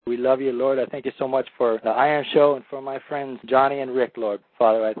We love you, Lord. I thank you so much for the Iron Show and for my friends Johnny and Rick, Lord.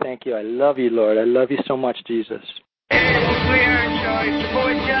 Father, I thank you. I love you, Lord. I love you so much, Jesus. Hey, welcome to the Iron Show. It's your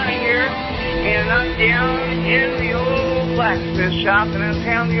boy Johnny here, and I'm down in the old blacksmith shop, and I'm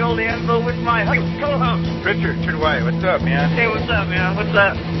pounding the old anvil with my co-host, Richard Why? What's up, man? Hey, what's up, man? What's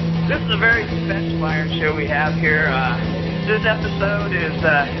up? This is a very special Iron Show we have here. This episode is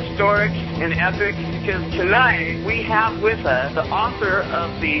historic and epic because tonight we have with us the author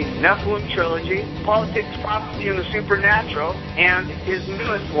of the Nephilim trilogy, Politics, Prophecy, and the Supernatural, and his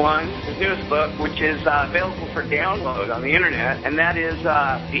newest book, which is available for download on the internet, and that is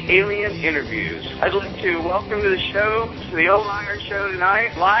The Alien Interviews. I'd like to welcome to the show, to the Old Iron Show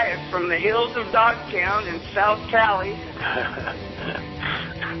tonight, live from the hills of Dogtown in South Cali.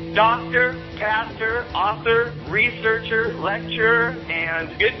 Doctor, pastor, author, researcher, lecturer,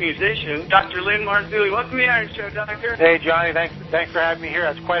 and good musician, Dr. Lynn Marzulli. Welcome to the Iron Show, Doctor. Hey, Johnny. Thanks for having me here.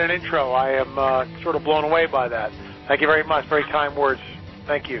 That's quite an intro. I am sort of blown away by that. Thank you very much. Very kind words.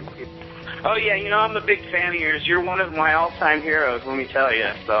 Thank you. Oh, yeah. You know, I'm a big fan of yours. You're one of my all-time heroes, let me tell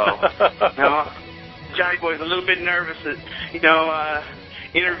you. So, Johnny Boy's a little bit nervous at,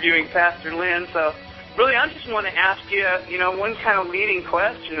 interviewing Pastor Lynn, so... Really, I just want to ask you, one kind of leading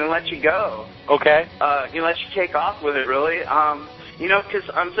question and let you go. Okay. Let you take off with it, really. Because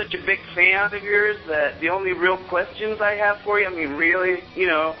I'm such a big fan of yours that the only real questions I have for you, really,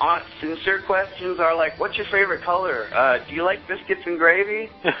 honest, sincere questions are like, what's your favorite color? Do you like biscuits and gravy?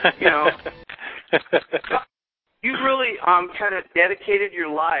 You've really kind of dedicated your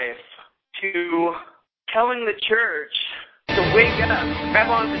life to telling the church to wake up, grab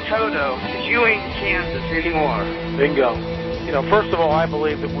onto Toto, because you ain't Kansas anymore. Bingo. First of all, I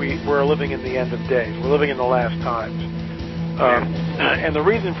believe that we're living in the end of days. We're living in the last times. And the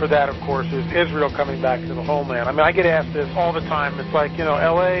reason for that, of course, is Israel coming back to the homeland. I get asked this all the time. It's like,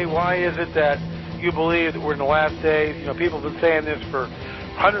 L.A., why is it that you believe that we're in the last days? People have been saying this for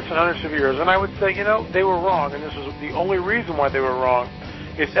hundreds and hundreds of years. And I would say, they were wrong. And this is the only reason why they were wrong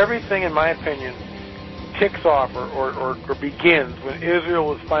is everything, in my opinion, kicks off or begins when Israel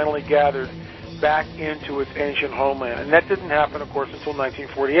was finally gathered back into its ancient homeland. And that didn't happen, of course, until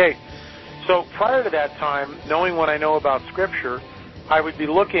 1948. So prior to that time, knowing what I know about Scripture, I would be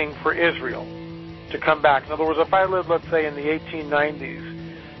looking for Israel to come back. In other words, if I lived, let's say, in the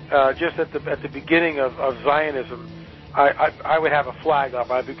 1890s, just at the beginning of Zionism, I would have a flag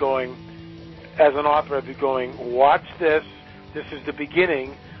up. I'd be going, as an author, I'd be going, watch this. This is the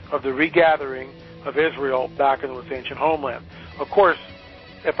beginning of the regathering of Israel back into its ancient homeland. Of course,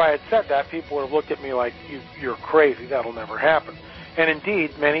 if I had said that, people would have looked at me like, you're crazy, that'll never happen. And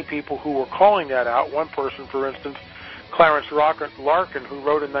indeed, many people who were calling that out, one person, for instance, Clarence Larkin, who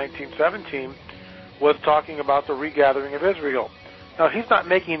wrote in 1917, was talking about the regathering of Israel. Now, he's not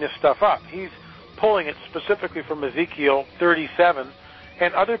making this stuff up. He's pulling it specifically from Ezekiel 37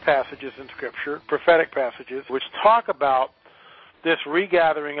 and other passages in Scripture, prophetic passages, which talk about this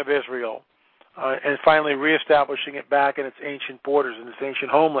regathering of Israel and finally reestablishing it back in its ancient borders, in its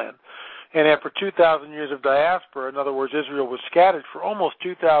ancient homeland. And after 2,000 years of diaspora, in other words, Israel was scattered for almost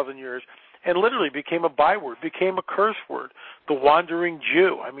 2,000 years and literally became a byword, became a curse word, the wandering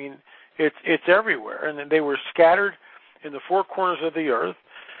Jew. It's everywhere. And they were scattered in the four corners of the earth.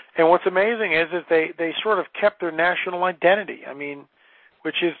 And what's amazing is that they sort of kept their national identity,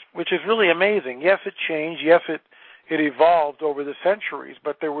 which is really amazing. Yes, it changed. Yes, it evolved over the centuries,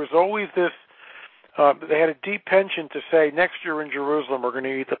 but there was always this. They had a deep penchant to say, next year in Jerusalem we're going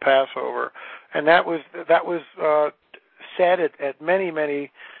to eat the Passover, and that was said at many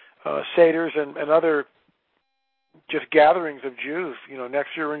seders and other just gatherings of Jews. Next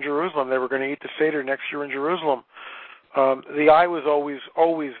year in Jerusalem they were going to eat the Seder next year in Jerusalem. The eye was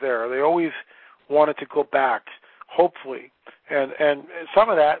always there. They always wanted to go back, hopefully, and some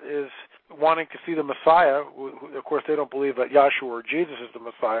of that is wanting to see the Messiah. Of course, they don't believe that Yahshua or Jesus is the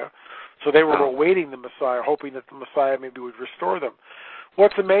Messiah, so they were awaiting the Messiah, hoping that the Messiah maybe would restore them.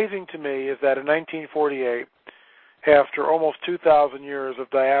 What's amazing to me is that in 1948, after almost 2,000 years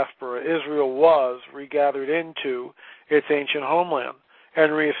of diaspora, Israel was regathered into its ancient homeland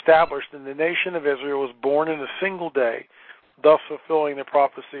and reestablished, and the nation of Israel was born in a single day, thus fulfilling the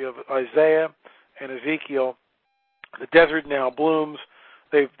prophecy of Isaiah and Ezekiel. The desert now blooms.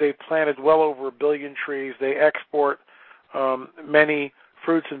 They've planted well over 1 billion trees. They export many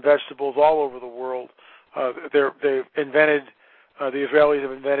fruits and vegetables all over the world. The Israelis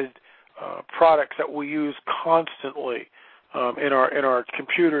have invented products that we use constantly in our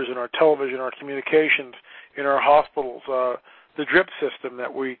computers, in our television, our communications, in our hospitals. The drip system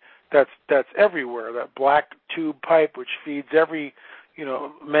that's everywhere. That black tube pipe which feeds every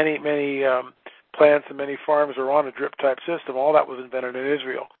many plants and many farms are on a drip-type system. All that was invented in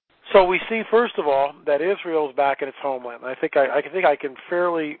Israel. So we see, first of all, that Israel is back in its homeland. I think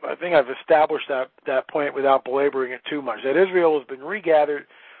I've established that point without belaboring it too much, that Israel has been regathered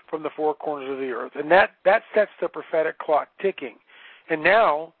from the four corners of the earth. And that sets the prophetic clock ticking. And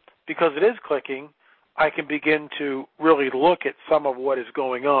now, because it is clicking, I can begin to really look at some of what is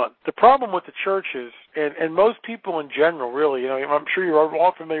going on. The problem with the churches, and most people in general, really, I'm sure you're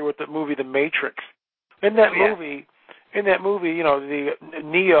all familiar with the movie The Matrix. In that movie, the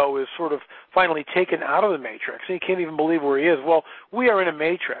Neo is sort of finally taken out of the Matrix. He can't even believe where he is. Well, we are in a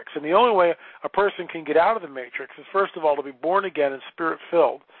Matrix, and the only way a person can get out of the Matrix is, first of all, to be born again and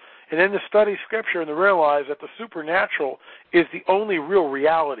Spirit-filled, and then to study Scripture and to realize that the supernatural is the only real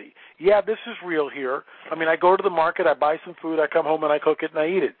reality. Yeah, this is real here. I mean, I go to the market, I buy some food, I come home and I cook it and I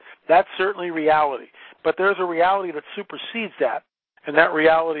eat it. That's certainly reality. But there's a reality that supersedes that, and that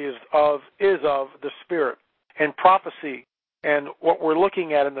reality is of the Spirit. And prophecy, and what we're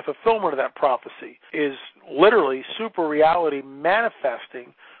looking at in the fulfillment of that prophecy, is literally super reality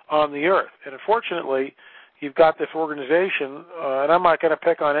manifesting on the earth. And unfortunately, you've got this organization, and I'm not going to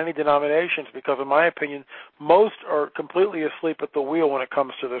pick on any denominations because, in my opinion, most are completely asleep at the wheel when it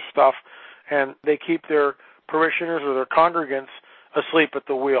comes to this stuff, and they keep their parishioners or their congregants asleep at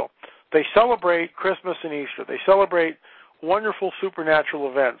the wheel. They celebrate Christmas and Easter. They celebrate wonderful supernatural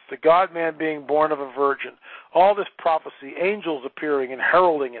events, the God-man being born of a virgin, all this prophecy, angels appearing and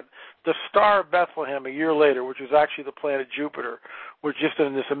heralding it, the star of Bethlehem a year later, which was actually the planet Jupiter, was just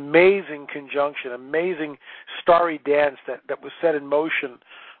in this amazing conjunction, amazing starry dance that was set in motion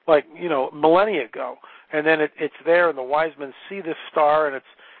like, millennia ago. And then it's there, and the wise men see this star,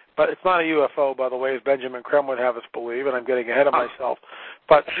 but it's not a UFO, by the way, as Benjamin Creme would have us believe, and I'm getting ahead of myself.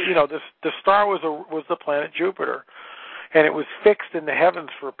 But, the star was the planet Jupiter. And it was fixed in the heavens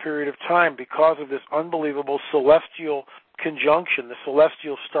for a period of time because of this unbelievable celestial conjunction, the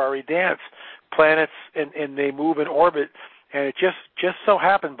celestial starry dance. Planets, and they move in orbit, and it just so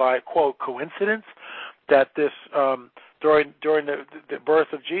happened by, quote, coincidence that this during the birth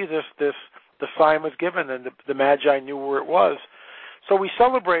of Jesus, the sign was given, and the Magi knew where it was. So we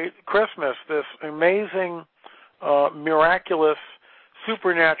celebrate Christmas, this amazing, miraculous,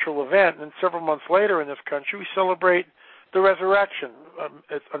 supernatural event, and several months later in this country we celebrate the resurrection.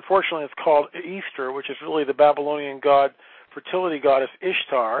 Unfortunately, it's called Easter, which is really the Babylonian fertility goddess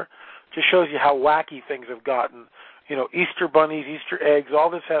Ishtar. Just shows you how wacky things have gotten. Easter bunnies, Easter eggs, all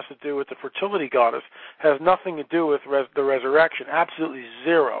this has to do with the fertility goddess. Has nothing to do with the resurrection. Absolutely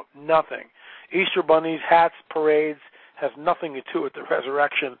zero. Nothing. Easter bunnies, hats, parades, has nothing to do with the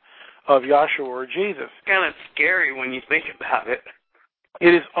resurrection of Yahshua or Jesus. It's kind of scary when you think about it.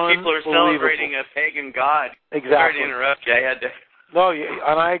 It is unbelievable. People are celebrating a pagan god. Exactly. Sorry to interrupt you. I had to. No,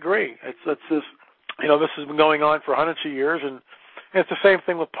 and I agree. It's this. This has been going on for hundreds of years, and it's the same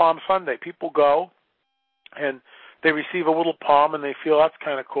thing with Palm Sunday. People go, and they receive a little palm, and they feel that's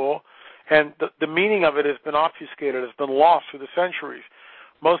kind of cool. And the meaning of it has been obfuscated, has been lost through the centuries.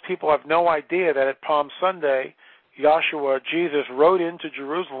 Most people have no idea that at Palm Sunday, Yahshua, Jesus, rode into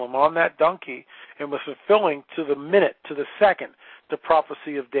Jerusalem on that donkey and was fulfilling to the minute, to the second, the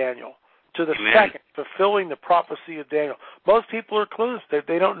prophecy of Daniel. To the second, fulfilling the prophecy of Daniel. Most people are clueless.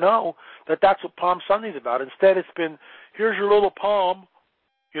 They don't know that that's what Palm Sunday's about. Instead, it's been, here's your little palm,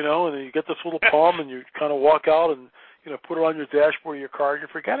 and then you get this little palm and you kind of walk out and, put it on your dashboard of your car and you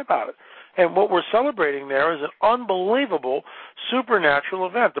forget about it. And what we're celebrating there is an unbelievable supernatural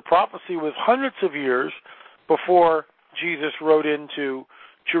event. The prophecy was hundreds of years before Jesus rode into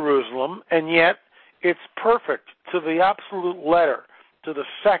Jerusalem, and yet it's perfect to the absolute letter, to the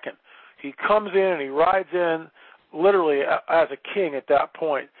second. He comes in and he rides in literally as a king at that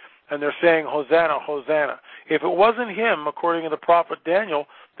point, and they're saying, Hosanna, Hosanna. If it wasn't him, according to the prophet Daniel,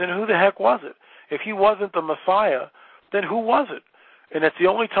 then who the heck was it? If he wasn't the Messiah, then who was it? And it's the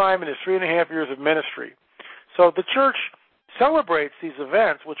only time in his 3.5 years of ministry. So the church celebrates these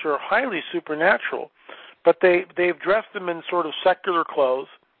events, which are highly supernatural, but they've dressed them in sort of secular clothes.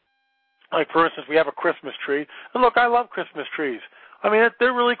 Like, for instance, we have a Christmas tree. And look, I love Christmas trees. I mean,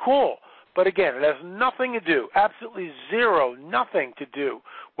 they're really cool. But again, it has nothing to do, absolutely zero, nothing to do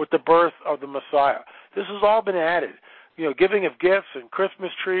with the birth of the Messiah. This has all been added. Giving of gifts and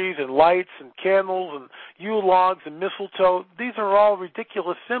Christmas trees and lights and candles and Yule logs and mistletoe, these are all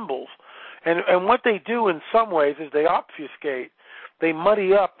ridiculous symbols. And what they do in some ways is they obfuscate, they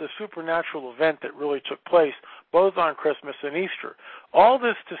muddy up the supernatural event that really took place both on Christmas and Easter. All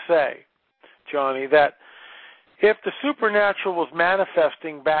this to say, Johnny, that if the supernatural was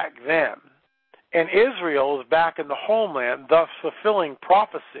manifesting back then, And Israel is back in the homeland, thus fulfilling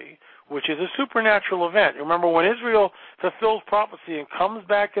prophecy, which is a supernatural event. Remember, when Israel fulfills prophecy and comes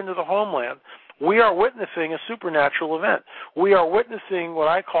back into the homeland, we are witnessing a supernatural event. We are witnessing what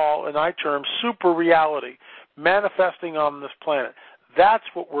I call, and I term, super reality, manifesting on this planet. That's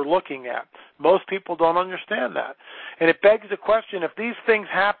what we're looking at. Most people don't understand that. And it begs the question, if these things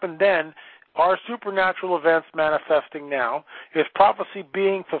happen then, are supernatural events manifesting now? Is prophecy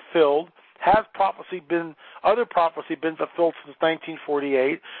being fulfilled? Has other prophecy been fulfilled since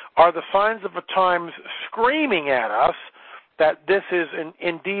 1948? Are the signs of the times screaming at us that this is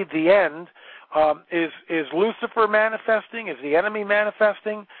indeed the end? Is Lucifer manifesting? Is the enemy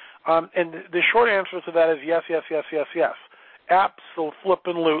manifesting? And the short answer to that is yes, yes, yes, yes, yes.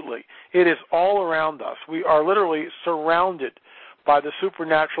 Absolutely. It is all around us. We are literally surrounded by the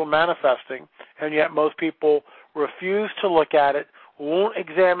supernatural manifesting, and yet most people refuse to look at it, won't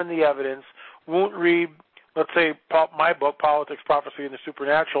examine the evidence, won't read, let's say, my book, Politics, Prophecy, and the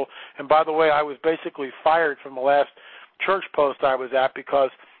Supernatural. And by the way, I was basically fired from the last church post I was at because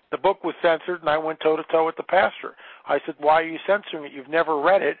the book was censored, and I went toe-to-toe with the pastor. I said, why are you censoring it? You've never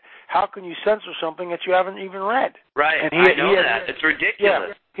read it. How can you censor something that you haven't even read? Right, and I know that. It's ridiculous.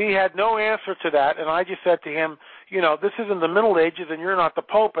 Yeah, he had no answer to that, and I just said to him, this isn't the Middle Ages, and you're not the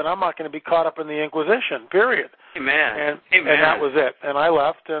Pope, and I'm not going to be caught up in the Inquisition, period. Amen. And that was it. And I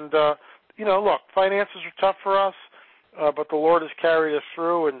left, and, look, finances are tough for us, but the Lord has carried us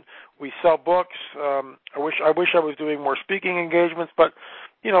through, and we sell books. I wish I was doing more speaking engagements, but,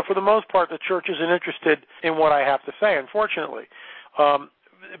 for the most part, the church isn't interested in what I have to say, unfortunately.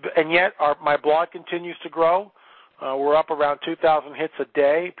 And yet, my blog continues to grow. We're up around 2,000 hits a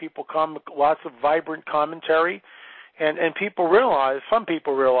day. People come, lots of vibrant commentary. And some people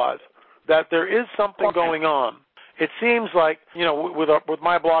realize that there is something going on. It seems like, with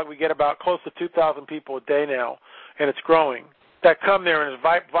my blog, we get about close to 2,000 people a day now, and it's growing, that come there and it's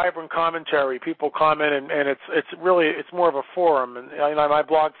vibrant commentary. People comment, and it's more of a forum. And I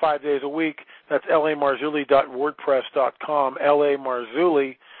blog 5 days a week. That's lamarzulli.wordpress.com,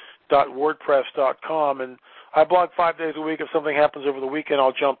 lamarzulli.wordpress.com. And I blog 5 days a week. If something happens over the weekend,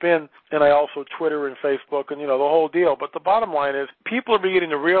 I'll jump in. And I also Twitter and Facebook and, the whole deal. But the bottom line is people are beginning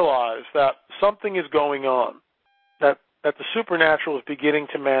to realize that something is going on, that the supernatural is beginning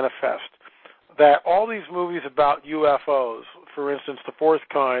to manifest, that all these movies about UFOs, for instance, The Fourth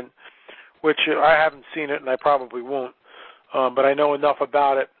Kind, which I haven't seen it and I probably won't, but I know enough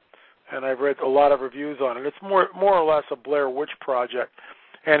about it, and I've read a lot of reviews on it. It's more or less a Blair Witch project.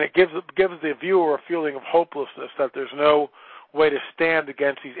 And it gives the viewer a feeling of hopelessness, that there's no way to stand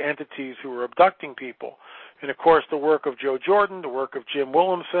against these entities who are abducting people. And, of course, the work of Joe Jordan, the work of Jim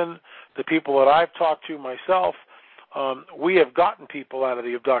Williamson, the people that I've talked to myself, we have gotten people out of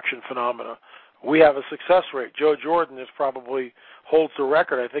the abduction phenomena. We have a success rate. Joe Jordan probably holds the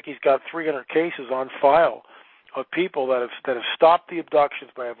record. I think he's got 300 cases on file of people that have stopped the abductions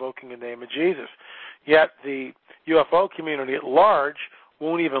by evoking the name of Jesus. Yet the UFO community at large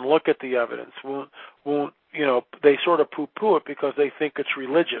won't even look at the evidence, won't they sort of poo-poo it because they think it's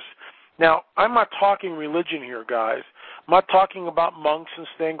religious. Now, I'm not talking religion here, guys. I'm not talking about monks and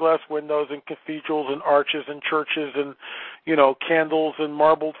stained glass windows and cathedrals and arches and churches and, candles and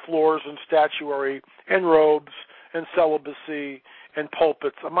marbled floors and statuary and robes and celibacy and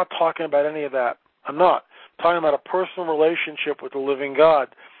pulpits. I'm not talking about any of that. I'm not. I'm talking about a personal relationship with the living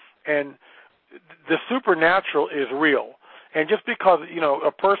God. And the supernatural is real. And just because,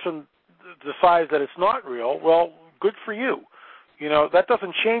 a person decides that it's not real, well, good for you. That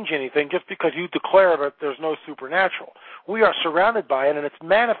doesn't change anything just because you declare that there's no supernatural. We are surrounded by it, and it's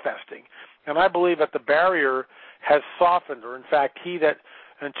manifesting. And I believe that the barrier has softened, or in fact,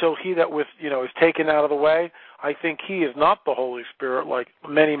 until he that is taken out of the way, I think he is not the Holy Spirit like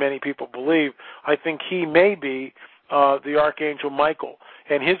many, many people believe. I think he may be the Archangel Michael.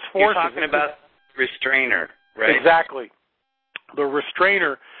 And his forces... You're talking about restrainer, right? Exactly. The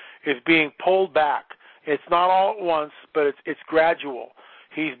restrainer is being pulled back. It's not all at once, but it's gradual.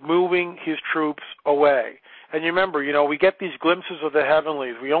 He's moving his troops away. And you remember, we get these glimpses of the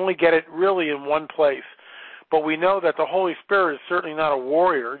heavenlies. We only get it really in one place. But we know that the Holy Spirit is certainly not a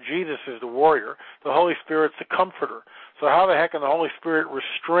warrior. Jesus is the warrior. The Holy Spirit's the comforter. So how the heck can the Holy Spirit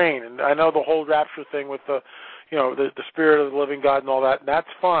restrain? And I know the whole rapture thing with the Spirit of the living God and all that, and that's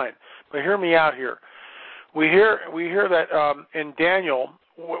fine. But hear me out here. We hear that in Daniel,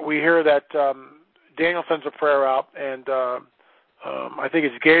 Daniel sends a prayer out, and I think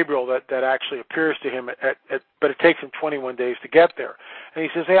it's Gabriel that actually appears to him, but it takes him 21 days to get there. And he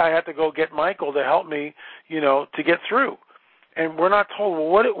says, hey, I had to go get Michael to help me, to get through. And we're not told,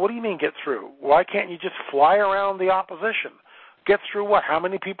 well, what do you mean get through? Why can't you just fly around the opposition? Get through what? How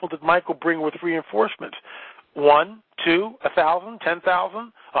many people did Michael bring with reinforcements? 1, 2, 1,000, 10,000,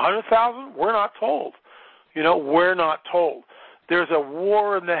 100,000? We're not told. We're not told. There's a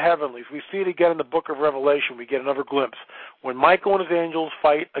war in the heavenlies. We see it again in the book of Revelation. We get another glimpse. When Michael and his angels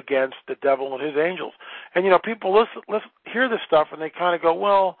fight against the devil and his angels. And, people listen, hear this stuff, and they kind of go,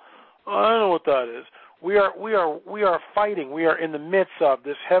 well, I don't know what that is. We are fighting. We are in the midst of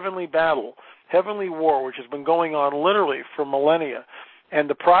this heavenly battle, heavenly war, which has been going on literally for millennia. And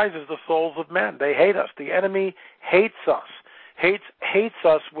the prize is the souls of men. They hate us. The enemy hates us, hates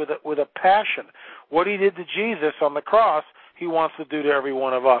us with a passion. What he did to Jesus on the cross, he wants to do to every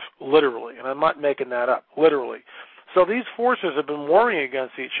one of us, literally. And I'm not making that up, literally. So these forces have been warring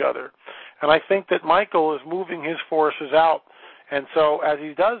against each other. And I think that Michael is moving his forces out. And so as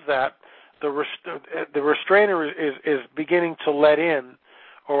he does that, the restrainer is beginning to let in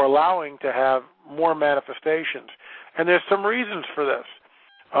or allowing to have more manifestations. And there's some reasons for this.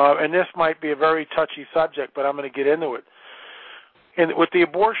 And this might be a very touchy subject, but I'm going to get into it. And with the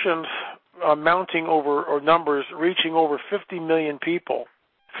abortions mounting over, or numbers reaching over 50 million people,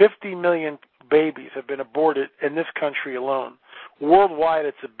 50 million babies have been aborted in this country alone. Worldwide,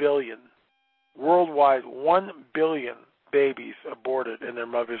 it's 1 billion. Worldwide, 1 billion babies aborted in their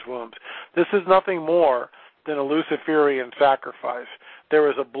mother's wombs. This is nothing more than a Luciferian sacrifice. There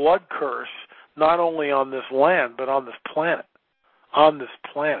is a blood curse not only on this land, but on this planet. On this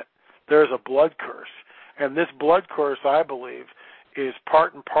planet, there is a blood curse. And this blood curse, I believe, is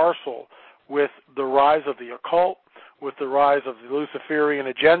part and parcel with the rise of the occult, with the rise of the Luciferian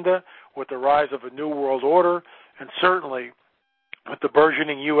agenda, with the rise of a new world order, and certainly with the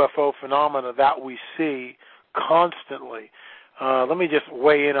burgeoning UFO phenomena that we see constantly. Let me just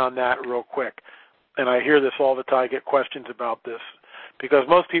weigh in on that real quick. And I hear this all the time. I get questions about this because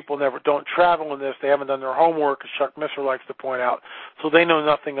most people don't travel in this. They haven't done their homework, as Chuck Misser likes to point out, so they know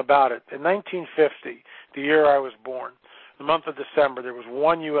nothing about it. In 1950, the year I was born, the month of December, there was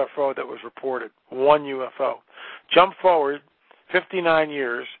one UFO that was reported. One UFO. Jump forward 59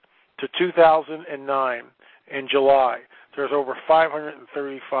 years to 2009 in July. There's over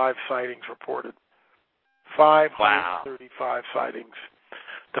 535 sightings reported. 535 sightings.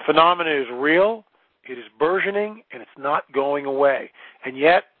 The phenomenon is real, it is burgeoning, and it's not going away. And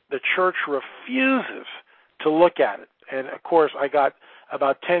yet, the church refuses to look at it. And, of course, I got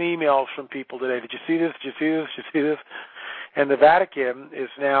about 10 emails from people today. Did you see this? Did you see this? Did you see this? And the Vatican is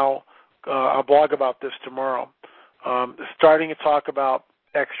now, I'll blog about this tomorrow, starting to talk about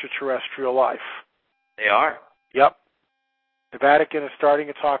extraterrestrial life. They are? Yep. The Vatican is starting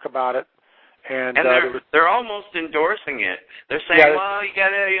to talk about it. And they're almost endorsing it. They're saying, well, you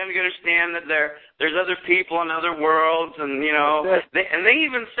gotta understand that there's other people in other worlds, and they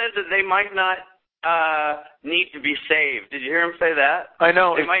even said that they might not need to be saved. Did you hear them say that? I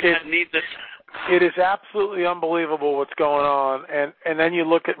know. They might not need this. It is absolutely unbelievable what's going on. And then you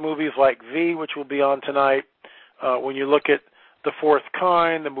look at movies like V, which will be on tonight. When you look at The Fourth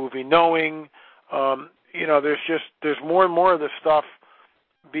Kind, the movie Knowing, there's more and more of this stuff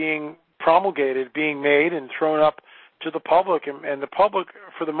being promulgated, being made, and thrown up to the public. And the public,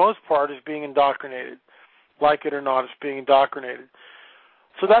 for the most part, is being indoctrinated. Like it or not, it's being indoctrinated.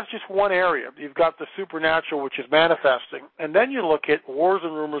 So that's just one area. You've got the supernatural, which is manifesting. And then you look at wars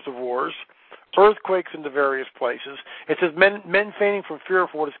and rumors of wars, earthquakes into various places. It says men fainting from fear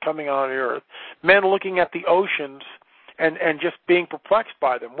of what is coming on the earth, men looking at the oceans and just being perplexed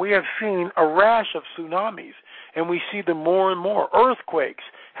by them. We have seen a rash of tsunamis, and we see them more and more. Earthquakes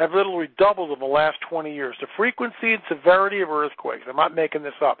have literally doubled in the last 20 years. The frequency and severity of earthquakes, I'm not making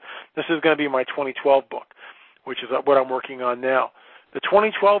this up. This is going to be my 2012 book, which is what I'm working on now. The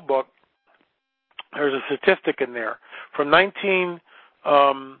 2012 book, there's a statistic in there. From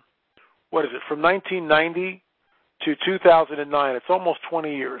 1990 to 2009, it's almost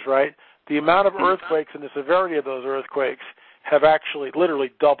 20 years, right? The amount of earthquakes and the severity of those earthquakes have actually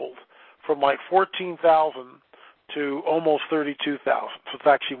literally doubled from like 14,000 to almost 32,000. So it's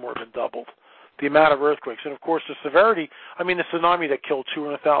actually more than doubled, the amount of earthquakes. And, of course, the severity, the tsunami that killed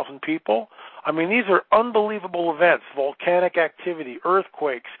 200,000 people, these are unbelievable events, volcanic activity,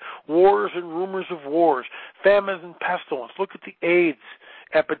 earthquakes, wars and rumors of wars, famines and pestilence. Look at the AIDS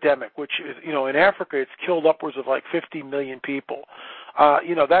epidemic, which is, in Africa, it's killed upwards of like 50 million people.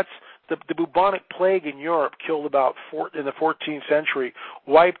 That's the bubonic plague in Europe killed in the 14th century,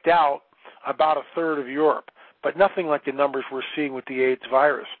 wiped out about a third of Europe, but nothing like the numbers we're seeing with the AIDS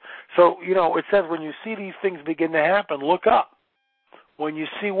virus. So, it says when you see these things begin to happen, look up. When you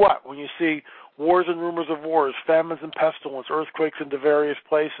see what? When you see wars and rumors of wars, famines and pestilence, earthquakes into various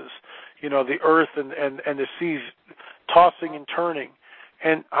places, the earth and the seas tossing and turning.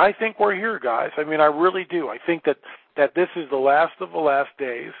 And I think we're here, guys. I mean, I really do. I think that this is the last of the last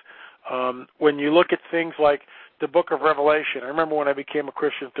days. When you look at things like the book of Revelation, I remember when I became a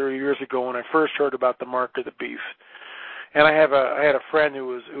Christian 30 years ago when I first heard about the mark of the beast. And I had a friend who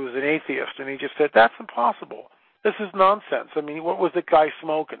was an atheist, and he just said, that's impossible. This is nonsense. I mean, what was the guy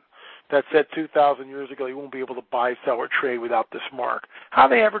smoking that said 2,000 years ago you won't be able to buy, sell, or trade without this mark? How are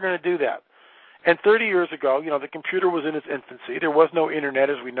they ever going to do that? And 30 years ago, the computer was in its infancy. There was no internet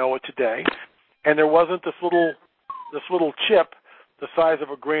as we know it today, and there wasn't this little chip the size of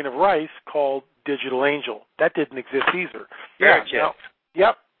a grain of rice called Digital Angel. That didn't exist either.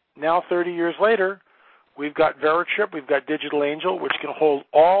 Now 30 years later, we've got Verichip, we've got Digital Angel, which can hold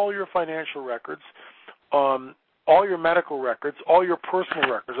all your financial records, all your medical records, all your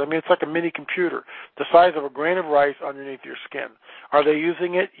personal records. I mean, it's like a mini computer, the size of a grain of rice underneath your skin. Are they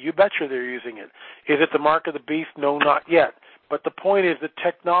using it? You betcha they're using it. Is it the mark of the beast? No, not yet. But the point is that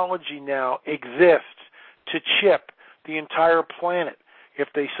technology now exists to chip the entire planet if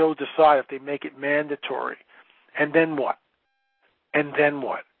they so decide, if they make it mandatory. And then what?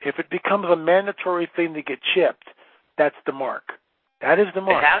 If it becomes a mandatory thing to get chipped, that's the mark. That is the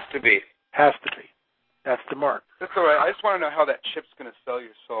mark. It has to be. Has to be. That's the mark. That's all right. I just want to know how that chip's going to sell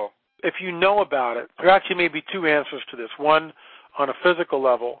your soul. If you know about it, there actually may be two answers to this. One, on a physical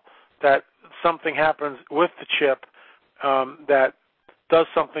level, that something happens with the chip that does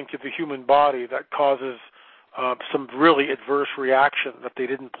something to the human body that causes some really adverse reaction that they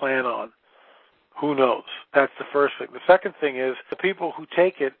didn't plan on. Who knows? That's the first thing. The second thing is the people who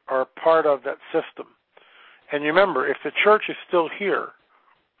take it are part of that system. And remember, if the church is still here,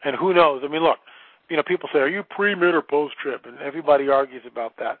 and who knows? I mean, look, people say, are you pre-mid or post-trib? And everybody argues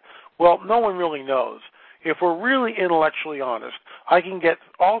about that. Well, no one really knows. If we're really intellectually honest, I can get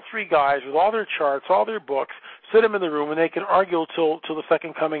all three guys with all their charts, all their books, sit them in the room, and they can argue till the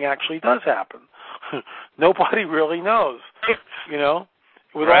second coming actually does happen. Nobody really knows,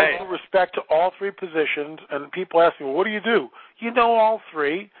 With right. all due respect to all three positions, and people ask me, well, what do? You know all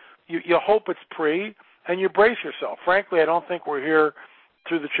three. You hope it's pre, and you brace yourself. Frankly, I don't think we're here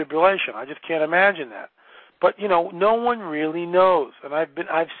through the tribulation. I just can't imagine that. But, no one really knows. And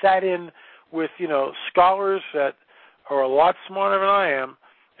I've sat in with, scholars that are a lot smarter than I am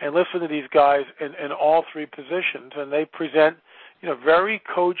and listen to these guys in all three positions, and they present, very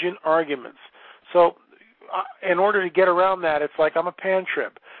cogent arguments. So in order to get around that, it's like I'm a pan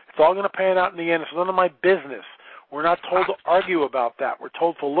trib. It's all going to pan out in the end. It's none of my business. We're not told to argue about that. We're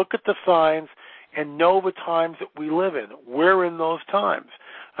told to look at the signs and know the times that we live in. We're in those times.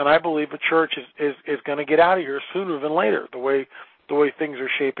 And I believe the church is going to get out of here sooner than later, the way things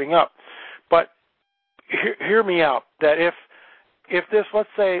are shaping up. But hear me out, that if this, let's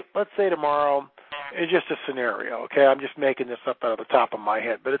say tomorrow, it's just a scenario, okay? I'm just making this up out of the top of my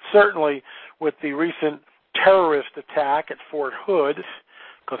head. But it's certainly with the recent terrorist attack at Fort Hood,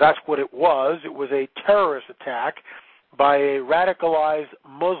 because that's what it was. It was a terrorist attack by a radicalized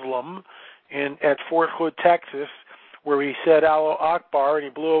Muslim at Fort Hood, Texas, where he said Allah Akbar and he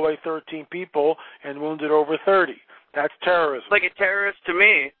blew away 13 people and wounded over 30. That's terrorism. Like a terrorist to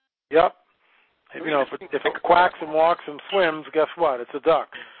me. Yep. If it quacks and walks and swims, guess what? It's a duck.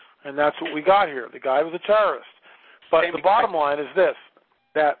 And that's what we got here. The guy was a terrorist. But the bottom line is this,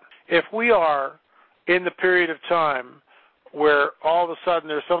 that if we are in the period of time where all of a sudden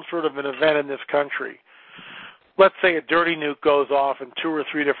there's some sort of an event in this country, let's say a dirty nuke goes off in 2 or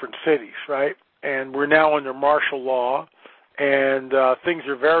 3 different cities, right? And we're now under martial law, and things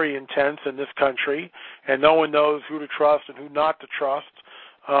are very intense in this country, and no one knows who to trust and who not to trust.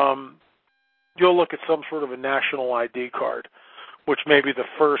 You'll look at some sort of a national ID card, which may be the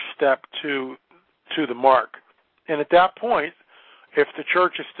first step to the mark. And at that point, if the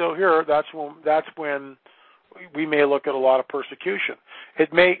church is still here, that's when we may look at a lot of persecution.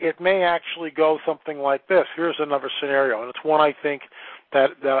 It may actually go something like this. Here's another scenario, and it's one I think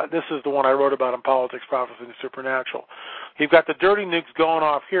that this is the one I wrote about in Politics, Prophecy, and Supernatural. You've got the dirty nukes going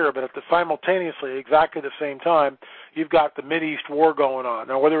off here, but simultaneously, exactly the same time, you've got the Mideast war going on.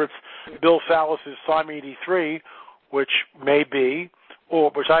 Now, whether it's Bill Salas's Psalm 83, which may be,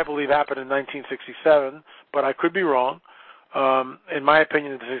 or which I believe happened in 1967, but I could be wrong. In my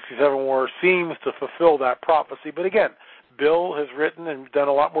opinion, the 67 war seems to fulfill that prophecy. But again, Bill has written and done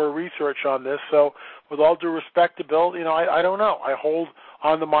a lot more research on this. So with all due respect to Bill, I don't know. I hold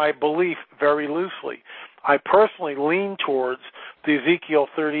onto my belief very loosely. I personally lean towards the Ezekiel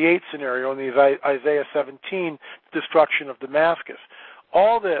 38 scenario and the Isaiah 17 destruction of Damascus.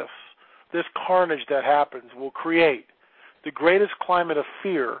 All this this carnage that happens will create the greatest climate of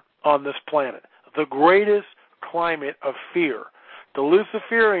fear on this planet. The greatest climate of fear. The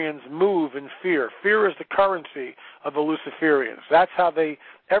Luciferians move in fear. Fear is the currency of the Luciferians. That's how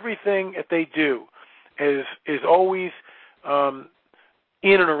everything that they do is always in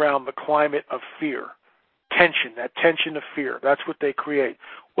and around the climate of fear. Tension, that tension of fear. That's what they create.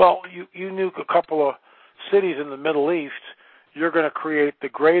 Well, you nuke a couple of cities in the Middle East, you're going to create the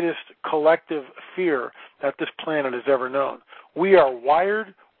greatest collective fear that this planet has ever known. We are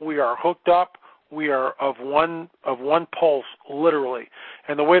wired, we are hooked up, we are of one pulse, literally.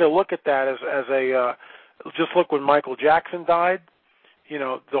 And the way to look at that is just look when Michael Jackson died. You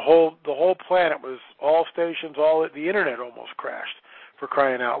know, the whole planet was, all stations, the internet almost crashed, for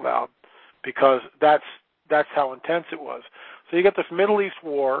crying out loud, because that's how intense it was. So you get this Middle East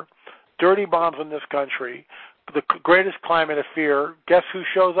war, dirty bombs in this country, the greatest climate of fear. Guess who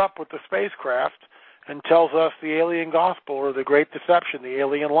shows up with the spacecraft and tells us the alien gospel, or the great deception, the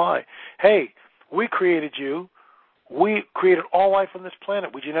alien lie? Hey, we created you. We created all life on this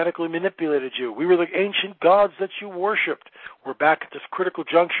planet. We genetically manipulated you. We were the ancient gods that you worshipped. We're back at this critical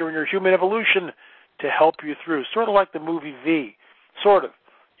juncture in your human evolution to help you through. Sort of like the movie V. Sort of.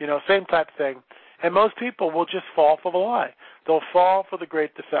 You know, same type of thing. And most people will just fall for the lie. They'll fall for the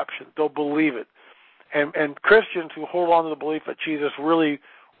great deception. They'll believe it. And Christians who hold on to the belief that Jesus really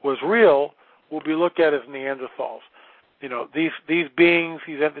was real will be looked at as Neanderthals. You know, these beings,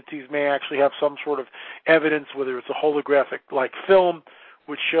 these entities may actually have some sort of evidence, whether it's a holographic-like film,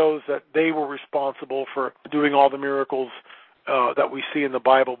 which shows that they were responsible for doing all the miracles that we see in the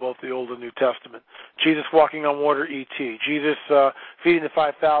Bible, both the Old and New Testament. Jesus walking on water, E.T. Jesus feeding the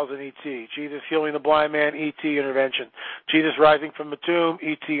 5,000, E.T. Jesus healing the blind man, E.T. intervention. Jesus rising from the tomb,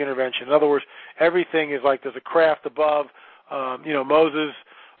 E.T. intervention. In other words, everything is like there's a craft above. Moses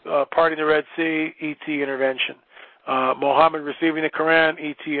parting the Red Sea, E.T. intervention. Muhammad receiving the Quran,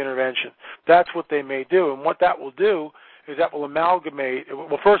 E.T. intervention. That's what they may do. And what that will do is that will amalgamate.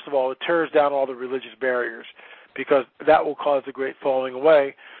 Well, first of all, it tears down all the religious barriers, because that will cause a great falling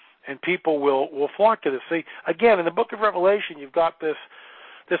away, and people will flock to this. See, again, in the book of Revelation, you've got this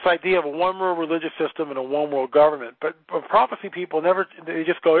idea of a one-world religious system and a one-world government. But prophecy people they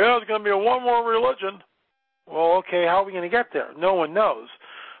just go, yeah, it's going to be a one-world religion. Well, okay, how are we going to get there? No one knows.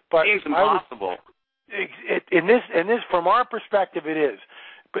 But it's impossible. In this, from our perspective, it is.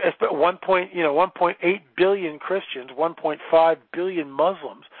 But 1.8 billion Christians, 1.5 billion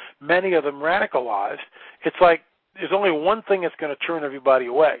Muslims, many of them radicalized. It's like there's only one thing that's going to turn everybody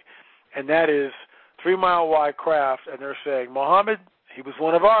away, and that is 3-mile-wide craft, and they're saying, Muhammad, he was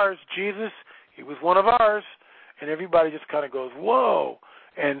one of ours. Jesus, he was one of ours. And everybody just kind of goes, whoa.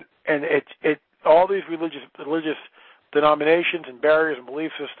 And it all these religious denominations and barriers and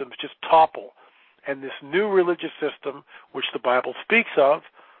belief systems just topple. And this new religious system, which the Bible speaks of,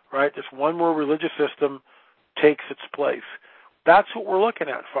 right, this one world religious system takes its place. That's what we're looking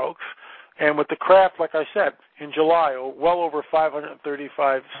at, folks. And with the craft, like I said, in July, well over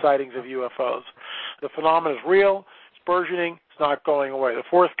 535 sightings of UFOs. The phenomenon is real. It's burgeoning. It's not going away. The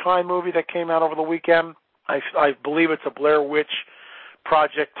Fourth Kind movie that came out over the weekend, I believe it's a Blair Witch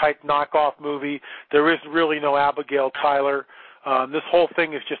Project-type knockoff movie. There is really no Abigail Tyler. This whole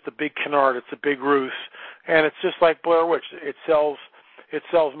thing is just a big canard. It's a big ruse. And it's just like Blair Witch. It sells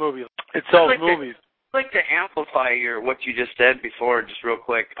movies. It sells movies. I'd like to amplify what you just said before, just real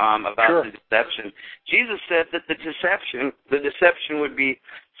quick, about Sure. the deception. Jesus said that the deception would be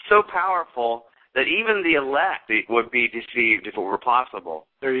so powerful that even the elect would be deceived if it were possible.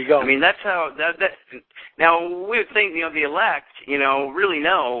 There you go. I mean, that's how that. Now we would think, the elect, really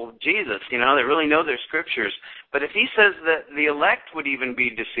know Jesus. They really know their scriptures. But if he says that the elect would even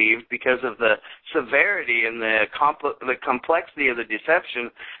be deceived because of the severity and the complexity of the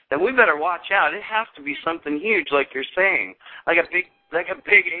deception, then we better watch out. It has to be something huge, like you're saying, like a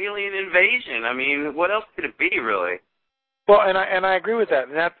big alien invasion. I mean, what else could it be, really? Well, and I agree with that.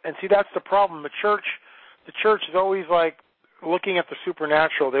 And see, that's the problem. The church is always like looking at the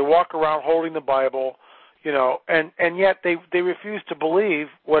supernatural. They walk around holding the Bible, and yet they refuse to believe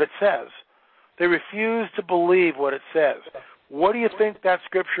what it says. They refuse to believe what it says. What do you think that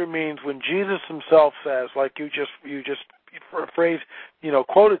scripture means when Jesus himself says, like you just for a phrase,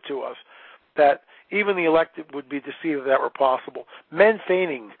 quoted to us, that even the elected would be deceived if that were possible. Men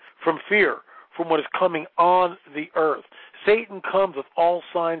fainting from fear from what is coming on the earth. Satan comes with all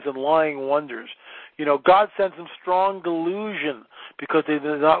signs and lying wonders. God sends them strong delusion because they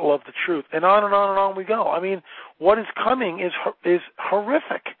do not love the truth. And on and on and on we go. I mean, what is coming is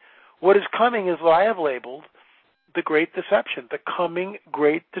horrific. What is coming is what I have labeled the great deception, the coming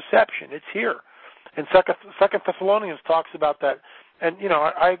great deception. It's here. And Second Thessalonians talks about that. And,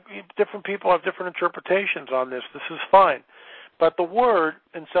 different people have different interpretations on this. This is fine. But the word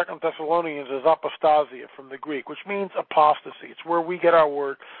in Second Thessalonians is apostasia from the Greek, which means apostasy. It's where we get our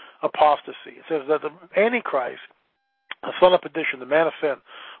word apostasy. It says that the Antichrist, the son of perdition, the man of sin,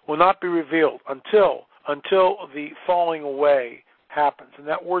 will not be revealed until the falling away happens. And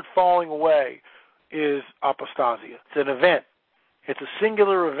that word falling away is apostasia. It's an event. It's a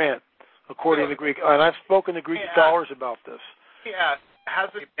singular event, according to Greek. And I've spoken to Greek scholars about this. Yeah. Has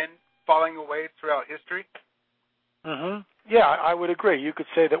it been falling away throughout history? Mm-hmm. Yeah, I would agree. You could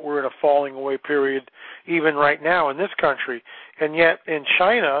say that we're in a falling away period even right now in this country. And yet in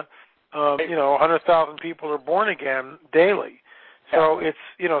China, 100,000 people are born again daily. So it's,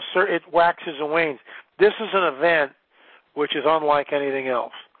 it waxes and wanes. This is an event which is unlike anything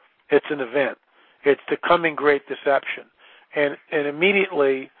else. It's an event. It's the coming great deception. And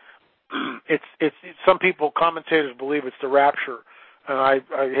immediately, it's some people, commentators believe it's the rapture. And I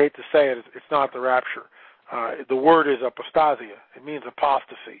hate to say it, it's not the rapture. The word is apostasia. It means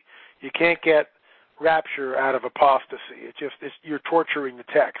apostasy. You can't get rapture out of apostasy. You're torturing the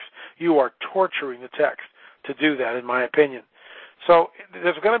text. You are torturing the text to do that, in my opinion. So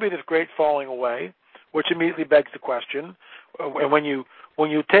there's going to be this great falling away, which immediately begs the question. And when you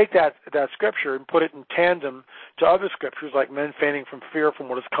take that scripture and put it in tandem to other scriptures, like men fainting from fear from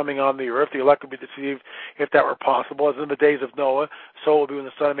what is coming on the earth, the elect will be deceived if that were possible, as in the days of Noah, so will be when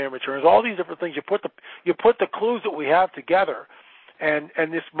the Son of Man returns. All these different things, you put the clues that we have together, and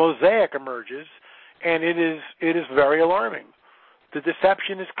this mosaic emerges, and it is very alarming. The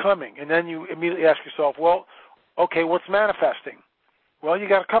deception is coming, and then you immediately ask yourself, well, okay, what's manifesting? Well, you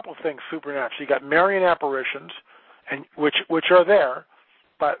got a couple of things supernatural. You got Marian apparitions, and which are there,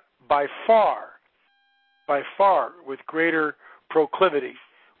 but by far, with greater proclivity,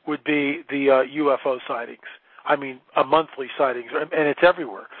 would be the UFO sightings. I mean, monthly sightings, and it's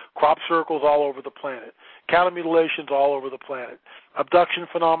everywhere. Crop circles all over the planet. Cattle mutilations all over the planet. Abduction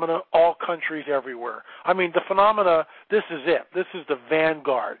phenomena, all countries everywhere. I mean, the phenomena, this is it. This is the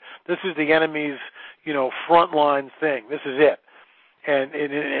vanguard. This is the enemy's, frontline thing. This is it. And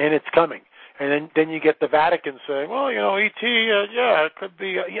it's coming. And then you get the Vatican saying, well, ET, it could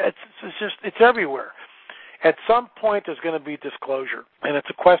be, it's everywhere. At some point, there's going to be disclosure. And it's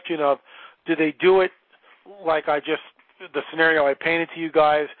a question of, do they do it like the scenario I painted to you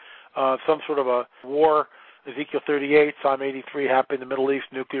guys, some sort of a war, Ezekiel 38, Psalm 83 happened in the Middle East,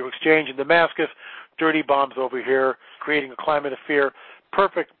 nuclear exchange in Damascus, dirty bombs over here, creating a climate of fear.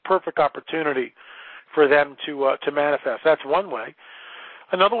 Perfect opportunity for them to manifest. That's one way.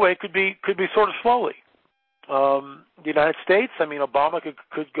 Another way could be sort of slowly. The United States, Obama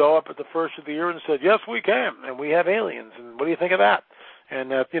could go up at the first of the year and said, yes, we can, and we have aliens, and what do you think of that?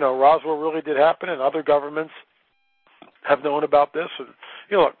 And that, Roswell really did happen, and other governments have known about this. And,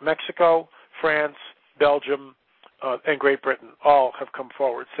 look, Mexico, France, Belgium, and Great Britain all have come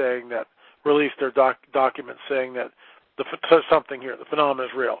forward saying that, released their documents saying that something here, the phenomenon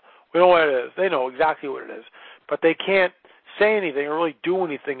is real. We know what it is. They know exactly what it is. But they can't say anything or really do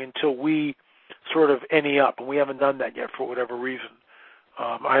anything until we sort of any up, and we haven't done that yet for whatever reason.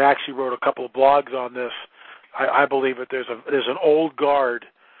 I actually wrote a couple of blogs on this. I believe that there's an old guard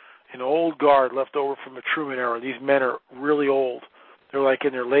left over from the Truman era. These men are really old. They're like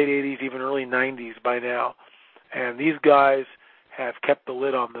in their late 80s, even early 90s by now. And these guys have kept the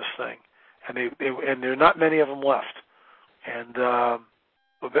lid on this thing. And there are not many of them left. And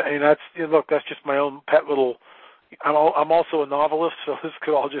that's just my own pet little. I'm also a novelist, so this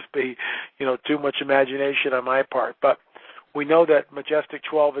could all just be, too much imagination on my part. But we know that Majestic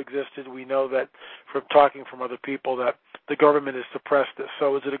 12 existed. We know that from talking from other people that the government has suppressed this.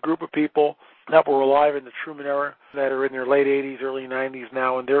 So is it a group of people that were alive in the Truman era that are in their late 80s, early 90s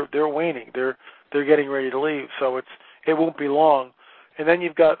now, and they're waning. They're getting ready to leave. So it won't be long. And then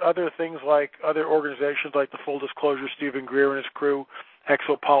you've got other things like other organizations like the Full Disclosure, Stephen Greer and his crew,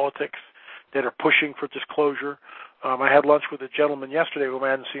 Exopolitics, that are pushing for disclosure. I had lunch with a gentleman yesterday whom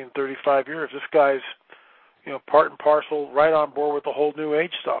I hadn't seen in 35 years. This guy's, part and parcel, right on board with the whole New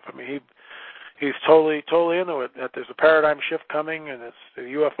Age stuff. He's totally into it. That there's a paradigm shift coming, and it's the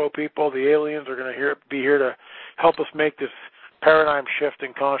UFO people, the aliens are going to be here to help us make this paradigm shift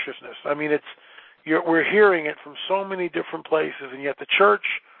in consciousness. We're hearing it from so many different places, and yet the church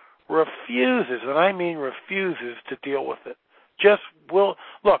refuses, and I mean refuses, to deal with it.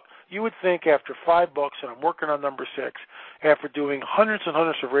 Look, you would think after 5 books, and I'm working on number 6, after doing hundreds and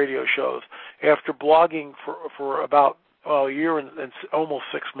hundreds of radio shows, after blogging for about a year and almost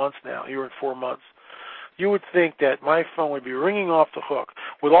 6 months now, a year and 4 months, you would think that my phone would be ringing off the hook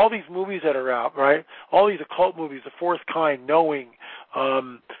with all these movies that are out, right? All these occult movies, The Fourth Kind, Knowing,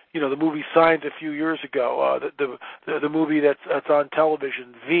 the movie Signs a few years ago, the movie that's on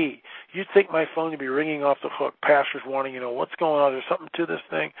television, V. You'd think my phone would be ringing off the hook, pastors wanting, what's going on? There's something to this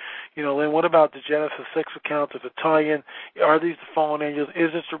thing. Lynn, what about the Genesis 6 account? Does it tie in? Are these the fallen angels?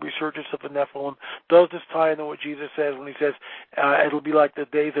 Is this the resurgence of the Nephilim? Does this tie into what Jesus says when he says, it'll be like the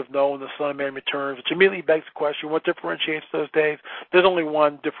days of Noah when the Son of Man returns? Which immediately begs the question, what differentiates those days? There's only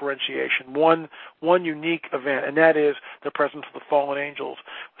one differentiation, one unique event, and that is the presence of the fallen angels.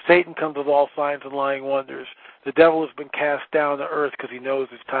 Satan comes with all signs and lying wonders. The devil has been cast down to earth because he knows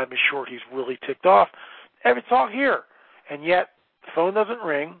his time is short. He's really ticked off. It's all here. And yet, the phone doesn't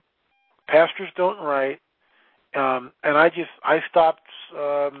ring. Pastors don't write. And I stopped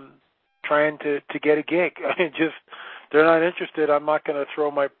trying to get a gig. They're not interested. I'm not going to throw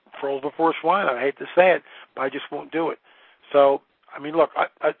my pearls before swine. I hate to say it, but I just won't do it. So, look,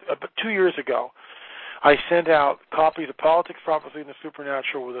 2 years ago, I sent out copies of Politics, Prophecy, and the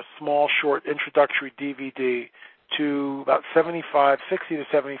Supernatural with a small, short introductory DVD to about 60 to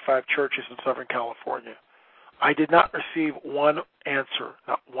 75 churches in Southern California. I did not receive one answer,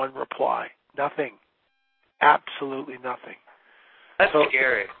 not one reply, nothing, absolutely nothing. That's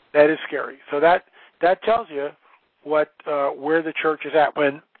scary. That is scary. So that tells you where the church is at.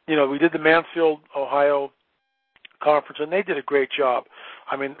 When we did the Mansfield, Ohio conference, and they did a great job.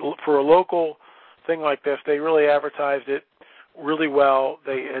 For a local thing like this, they really advertised it really well.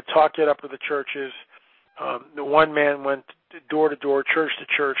 They had talked it up to the churches. The one man went door to door, church to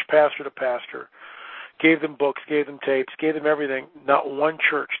church, pastor to pastor, gave them books, gave them tapes, gave them everything. Not one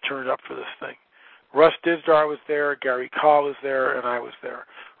church turned up for this thing. Russ Dizdar was there, Gary Kahl was there, and I was there.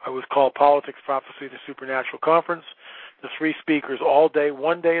 It was called Politics, Prophecy, the Supernatural Conference. The 3 speakers all day,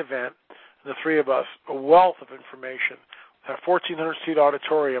 one-day event, and the 3 of us, a wealth of information. A 1,400-seat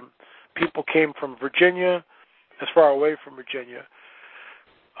auditorium. People came from Virginia, as far away from Virginia,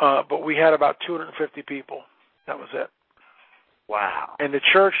 but we had about 250 people. That was it. Wow. And the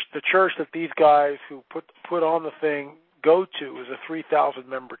church that these guys who put on the thing go to is a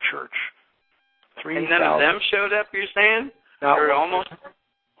 3,000-member church. 3,000. And none of them showed up, you're saying? Not or almost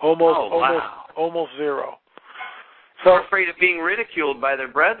zero. So they're afraid of being ridiculed by their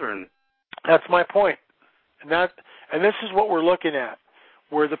brethren. That's my point. And this is what we're looking at,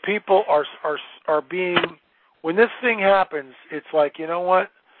 where the people are being, when this thing happens, it's like, you know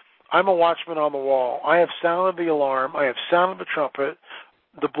what? I'm a watchman on the wall. I have sounded the alarm. I have sounded the trumpet.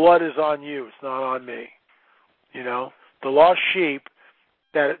 The blood is on you. It's not on me. The lost sheep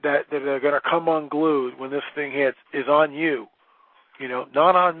that are going to come unglued when this thing hits is on you.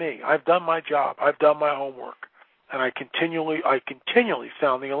 Not on me. I've done my job. I've done my homework, and I continually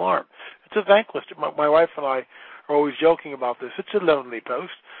sound the alarm. It's a thankless. My wife and I are always joking about this. It's a lonely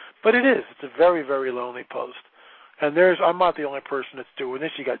post, but it is. It's a very, very lonely post. And I'm not the only person that's doing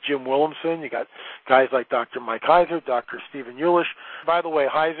this. You got Jim Williamson. You got guys like Dr. Mike Heiser, Dr. Stephen Eulish. By the way,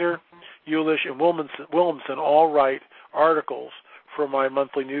 Heiser, Eulish, and Williamson all write articles for my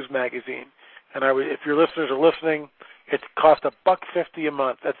monthly news magazine. And if your listeners are listening, it costs $1.50 a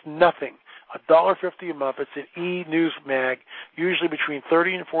month. That's nothing. $1.50 a month. It's an e-news mag, usually between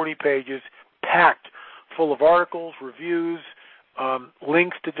 30 and 40 pages, packed full of articles, reviews,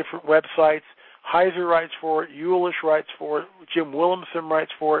 links to different websites. Heiser writes for it. Eulish writes for it. Jim Williamson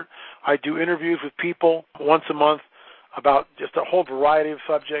writes for it. I do interviews with people once a month about just a whole variety of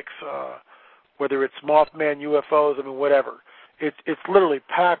subjects, whether it's Mothman, UFOs, whatever. It's literally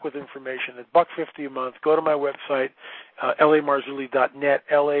packed with information. At $1.50 a month. Go to my website, lamarzulli.net,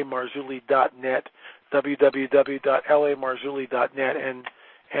 lamarzulli.net, www.lamarzulli.net, and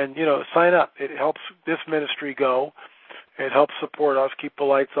sign up. It helps this ministry go. It helps support us, keep the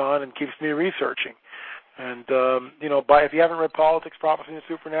lights on, and keeps me researching. And if you haven't read Politics, Prophecy, and the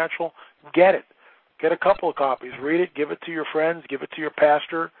Supernatural, get it. Get a couple of copies. Read it. Give it to your friends. Give it to your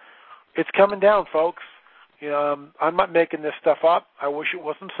pastor. It's coming down, folks. I'm not making this stuff up. I wish it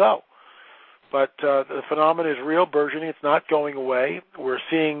wasn't so. But the phenomenon is real, burgeoning. It's not going away. We're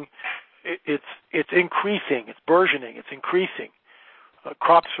seeing it's increasing. It's burgeoning. It's increasing.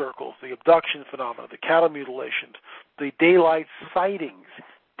 Crop circles, the abduction phenomena, the cattle mutilations, the daylight sightings.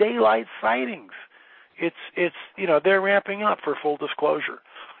 It's they're ramping up, for full disclosure.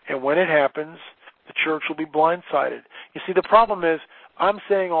 And when it happens, the church will be blindsided. You see, the problem is, I'm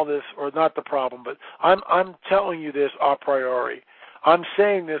saying all this, or not the problem, but I'm telling you this a priori. I'm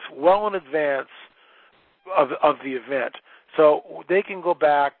saying this well in advance of the event. So they can go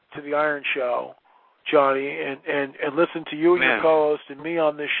back to the Iron Show Johnny, and listen to you and your co-host and me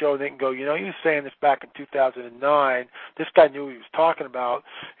on this show, and they can go, you know, he was saying this back in 2009. This guy knew what he was talking about,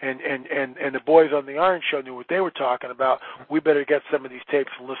 and the boys on the Iron Show knew what they were talking about. We better get some of these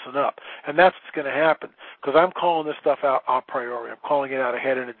tapes and listen up. And that's what's going to happen, because I'm calling this stuff out a priori. I'm calling it out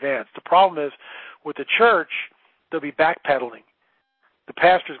ahead in advance. The problem is, with the church, they'll be backpedaling. The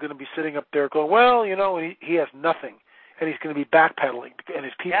pastor's going to be sitting up there going, well, you know, he has nothing. And he's going to be backpedaling, and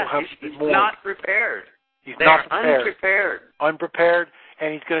his people have to be more. He's not prepared. He's not prepared. Unprepared,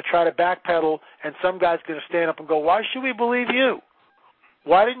 and he's going to try to backpedal, and some guy's going to stand up and go, why should we believe you?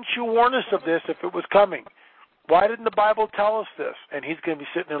 Why didn't you warn us of this if it was coming? Why didn't the Bible tell us this? And he's going to be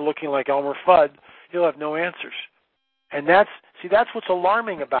sitting there looking like Elmer Fudd. He'll have no answers. And that's what's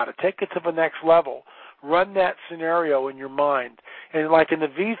alarming about it. Take it to the next level. Run that scenario in your mind. And like in the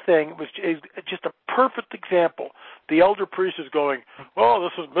V thing, it was just a perfect example. The elder priest is going, oh,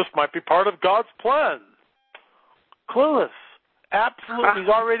 this might be part of God's plan. Clueless. Absolutely. He's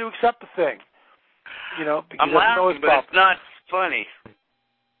all ready to accept the thing. You know, I'm laughing, but it's not funny.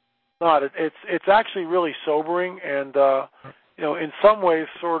 Not. It's actually really sobering, and you know, in some ways,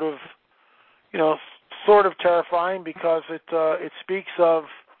 sort of terrifying, because it speaks of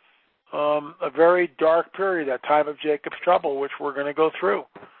a very dark period, that time of Jacob's trouble, which we're going to go through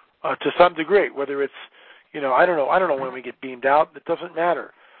to some degree. Whether it's, you know, I don't know when we get beamed out. It doesn't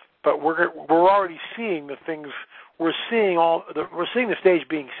matter. But we're already seeing the things. We're seeing the stage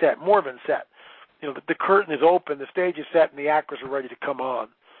being set, more than set. You know, the curtain is open, the stage is set, and the actors are ready to come on.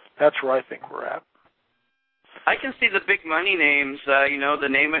 That's where I think we're at. I can see the big money names, you know, the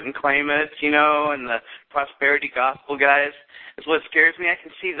name it and claim it, you know, and the prosperity gospel guys. Is what scares me. I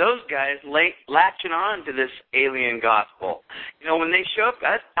can see those guys latching on to this alien gospel. You know, when they show up,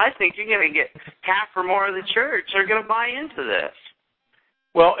 I think you're going to get half or more of the church are going to buy into this.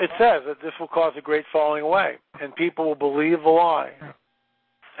 Well, it says that this will cause a great falling away, and people will believe the lie.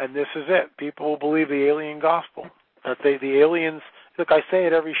 And this is it. People will believe the alien gospel. That the aliens, look, I say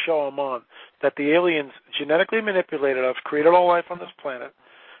it every show I'm on, that the aliens genetically manipulated us, created all life on this planet,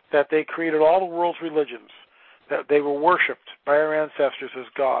 that they created all the world's religions, that they were worshipped by our ancestors as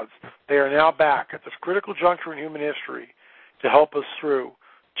gods. They are now back at this critical juncture in human history to help us through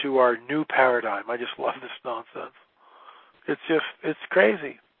to our new paradigm. I just love this nonsense. It's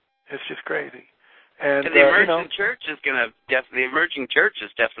crazy. It's just crazy. And the emerging church is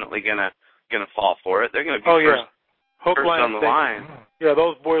definitely gonna fall for it. They're gonna be first on the line. Yeah,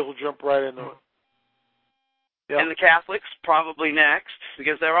 those boys will jump right into it. Yep. And the Catholics probably next,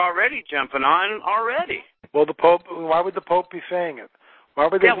 because they're already jumping on already. Well, the Pope. Why would the Pope be saying it? Why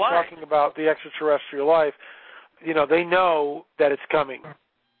would they be talking about the extraterrestrial life? You know, they know that it's coming.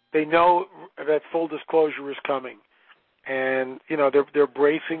 They know that full disclosure is coming. And, you know, they're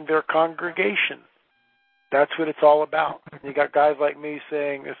bracing their congregation. That's what it's all about. And you got guys like me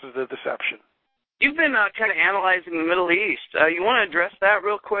saying this is a deception. You've been kind of analyzing the Middle East. You want to address that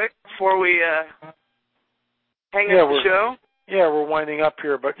real quick before we hang up the show? Yeah, we're winding up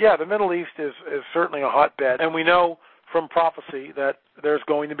here. But, yeah, the Middle East is certainly a hotbed. And we know from prophecy that there's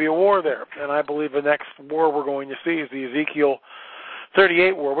going to be a war there. And I believe the next war we're going to see is the Ezekiel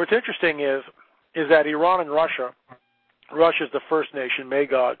 38 war. What's interesting is that Iran and Russia is the first nation,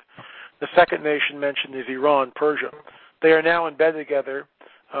 Magog. The second nation mentioned is Iran, Persia. They are now in bed together,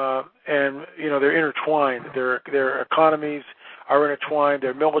 and, you know, they're intertwined. Their economies are intertwined.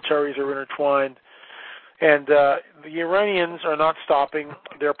 Their militaries are intertwined. And the Iranians are not stopping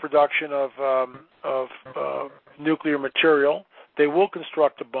their production of nuclear material. They will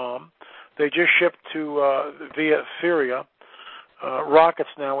construct a bomb. They just shipped via Syria rockets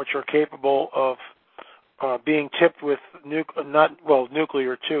now, which are capable of being tipped with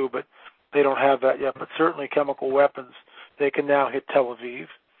nuclear too, but they don't have that yet, but certainly chemical weapons. They can now hit Tel Aviv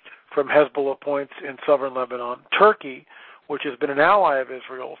from Hezbollah points in southern Lebanon. Turkey, which has been an ally of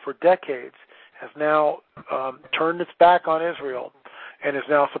Israel for decades, has now turned its back on Israel and is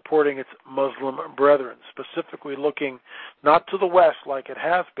now supporting its Muslim brethren, specifically looking not to the west like it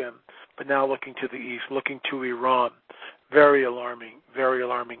has been, but now looking to the east, looking to Iran. Very alarming, very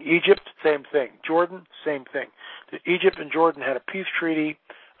alarming. Egypt, same thing. Jordan, same thing. Egypt and Jordan had a peace treaty.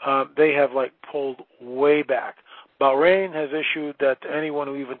 They have, pulled way back. Bahrain has issued that anyone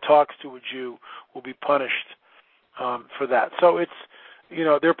who even talks to a Jew will be punished for that. So it's,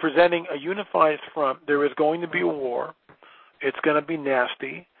 they're presenting a unified front. There is going to be a war. It's going to be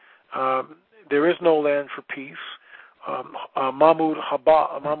nasty. There is no land for peace. Mahmoud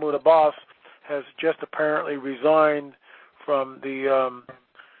Abbas has just apparently resigned from the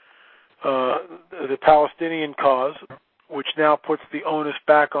Palestinian cause, which now puts the onus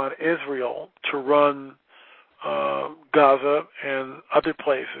back on Israel to run Gaza and other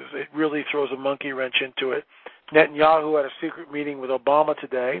places. It really throws a monkey wrench into it. Netanyahu had a secret meeting with Obama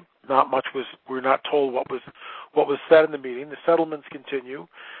today. We're not told what was said in the meeting. The settlements continue.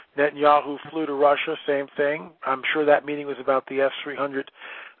 Netanyahu flew to Russia, same thing. I'm sure that meeting was about the S-300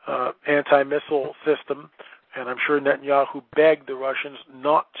 anti-missile system, and I'm sure Netanyahu begged the Russians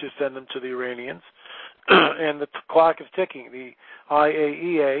not to send them to the Iranians. And the clock is ticking. The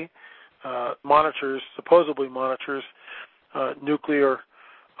IAEA supposedly monitors nuclear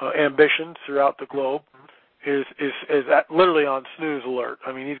ambitions throughout the globe, is literally on snooze alert.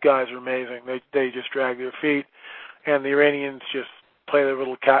 I mean, these guys are amazing. They just drag their feet, and the Iranians just play their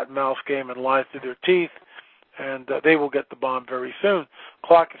little cat and mouse game and lie through their teeth, and they will get the bomb very soon.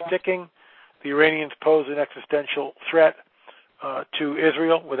 Clock is ticking. The Iranians pose an existential threat to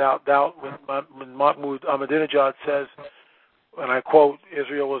Israel, without doubt. When Mahmoud Ahmadinejad says, and I quote,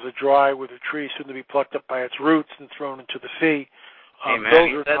 "Israel was a dry withered tree soon to be plucked up by its roots and thrown into the sea." Amen.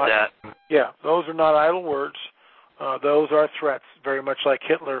 He said that. Yeah, those are not idle words. Those are threats, very much like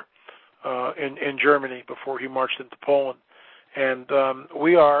Hitler in Germany before he marched into Poland. And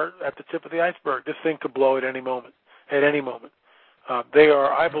we are at the tip of the iceberg. This thing could blow at any moment. At any moment,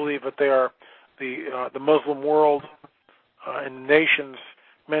 I believe that they are the Muslim world and nations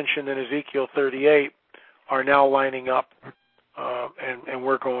mentioned in Ezekiel 38 are now lining up, and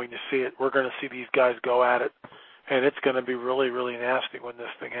we're going to see it. We're going to see these guys go at it, and it's going to be really, really nasty when this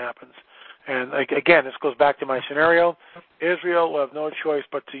thing happens. And again, this goes back to my scenario. Israel will have no choice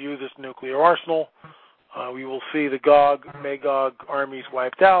but to use its nuclear arsenal. We will see the Gog, Magog armies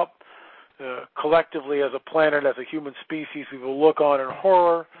wiped out. Collectively, as a planet, as a human species, we will look on in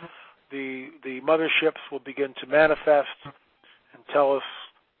horror. The motherships will begin to manifest and tell us,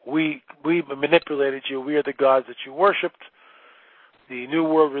 we manipulated you. We are the gods that you worshipped. The New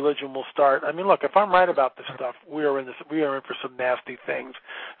World religion will start. I mean, look, if I'm right about this stuff, we are in for some nasty things.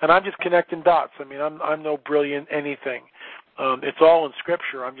 And I'm just connecting dots. I mean, I'm no brilliant anything. It's all in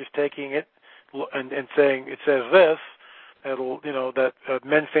Scripture. I'm just taking it and saying it says this. That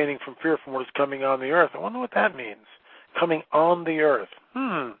men fainting from fear from what is coming on the earth. I wonder what that means. Coming on the earth.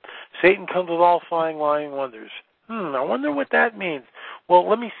 Satan comes with all flying, lying wonders. I wonder what that means. Well,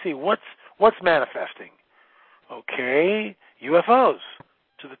 let me see. What's manifesting? Okay, UFOs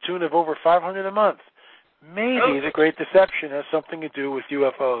to the tune of over 500 a month. Maybe the Great Deception has something to do with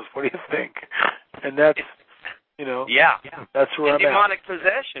UFOs. What do you think? And that's, that's where I'm demonic at.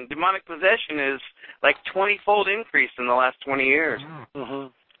 possession. Demonic possession is like 20-fold increase in the last 20 years. Mm-hmm.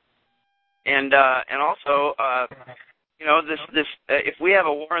 And also, this if we have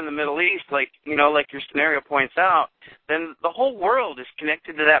a war in the Middle East, like your scenario points out, then the whole world is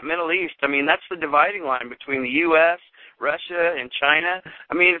connected to that Middle East. I mean, that's the dividing line between the U.S., Russia, and China.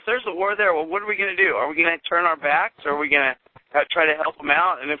 I mean, if there's a war there, well, what are we going to do? Are we going to turn our backs, or are we going to try to help them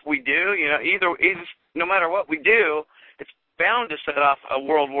out? And if we do, either no matter what we do, it's bound to set off a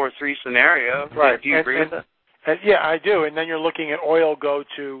World War III scenario. Right. Do you agree with that? Yeah, I do. And then you're looking at oil go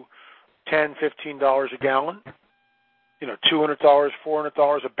to $10, $15 a gallon. $200,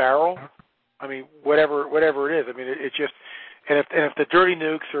 $400 a barrel. I mean, whatever it is. I mean, it just, and if the dirty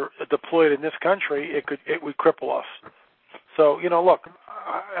nukes are deployed in this country, it would cripple us. So look,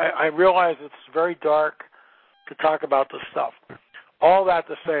 I realize it's very dark to talk about this stuff. All that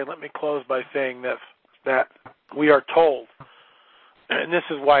to say, let me close by saying this: that we are told, and this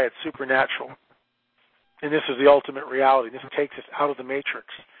is why it's supernatural, and this is the ultimate reality. This takes us out of the matrix.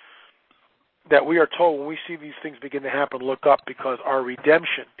 That we are told when we see these things begin to happen, look up, because our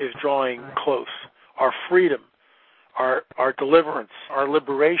redemption is drawing close. Our freedom, our deliverance, our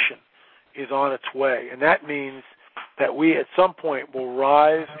liberation is on its way. And that means that we at some point will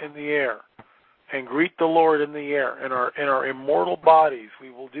rise in the air and greet the Lord in the air. In our immortal bodies,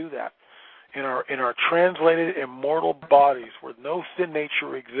 we will do that. In our translated immortal bodies where no sin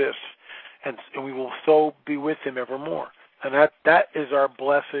nature exists, and we will so be with Him evermore. And that is our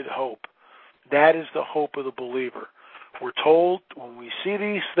blessed hope. That is the hope of the believer. We're told when we see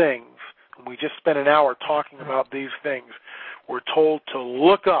these things, and we just spent an hour talking about these things, we're told to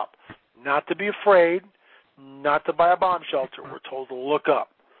look up, not to be afraid, not to buy a bomb shelter. We're told to look up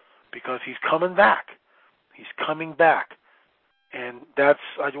because He's coming back. He's coming back. And I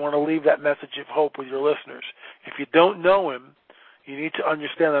want to leave that message of hope with your listeners. If you don't know Him, you need to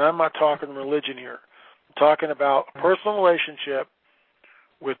understand that I'm not talking religion here. I'm talking about a personal relationship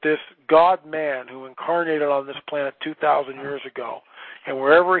with this God-man who incarnated on this planet 2,000 years ago. And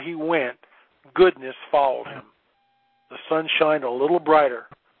wherever He went, goodness followed Him. The sun shined a little brighter,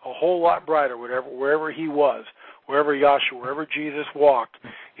 a whole lot brighter, wherever He was. wherever Jesus walked,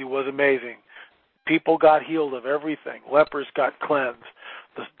 he was amazing. People got healed of everything. Lepers got cleansed.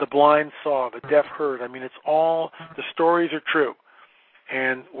 The blind saw. The deaf heard. I mean, it's all, the stories are true.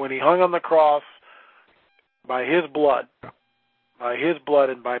 And when he hung on the cross, by his blood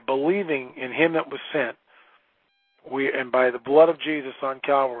and by believing in him that was sent, and by the blood of Jesus on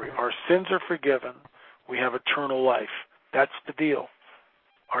Calvary, our sins are forgiven. We have eternal life. That's the deal.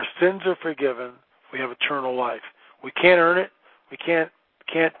 Our sins are forgiven. We have eternal life. We can't earn it. We can't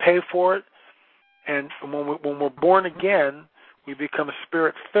pay for it. And when we're born again, we become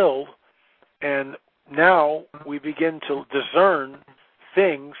spirit-filled, and now we begin to discern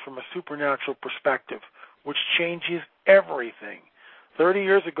things from a supernatural perspective, which changes everything. 30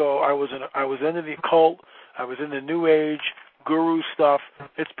 years ago, I was into the occult. I was into New Age, guru stuff.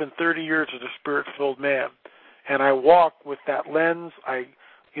 It's been 30 years as a spirit-filled man, and I walk with that lens.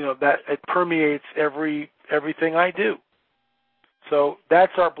 That it permeates everything I do. So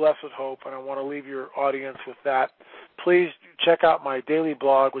that's our blessed hope, and I want to leave your audience with that. Please check out my daily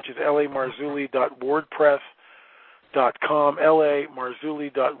blog, which is lamarzulli.wordpress.com,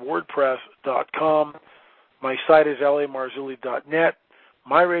 lamarzulli.wordpress.com. My site is lamarzulli.net.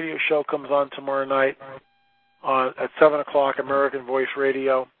 My radio show comes on tomorrow night at 7 o'clock, American Voice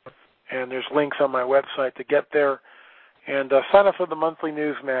Radio, and there's links on my website to get there. And sign up for the monthly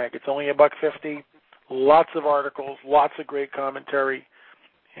news mag. It's only $1.50. Lots of articles, lots of great commentary.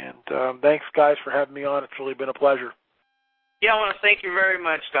 And thanks, guys, for having me on. It's really been a pleasure. Yeah, I want to thank you very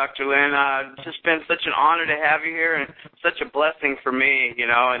much, Dr. Lynn. It's just been such an honor to have you here, and such a blessing for me, and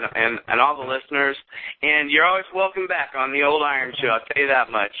all the listeners. And you're always welcome back on the Old Iron Show, I'll tell you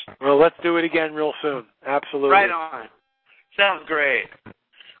that much. Well, let's do it again real soon. Absolutely. Right on. Sounds great.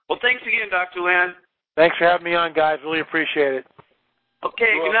 Well, thanks again, Dr. Lynn. Thanks for having me on, guys. Really appreciate it.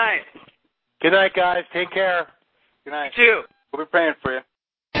 Okay, good night. Good night, guys. Take care. Good night. You too. We'll be praying for you.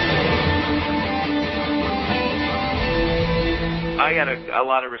 I got a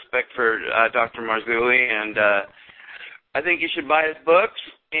lot of respect for Dr. Marzulli, and I think you should buy his books,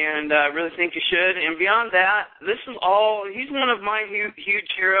 and I really think you should. And beyond that, he's one of my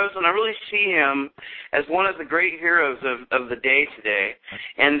huge heroes, and I really see him as one of the great heroes of the day today.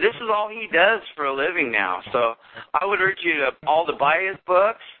 And this is all he does for a living now. So I would urge you all to buy his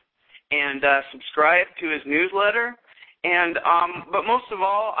books and subscribe to his newsletter. And but most of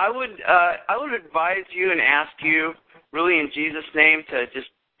all, I would advise you and ask you, really in Jesus' name, to just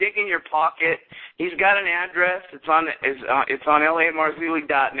dig in your pocket. He's got an address. It's on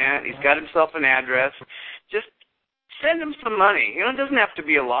lamarzulli.net. He's got himself an address. Just send him some money. It doesn't have to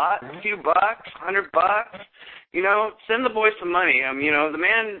be a lot. A few bucks, $100. Send the boy some money. The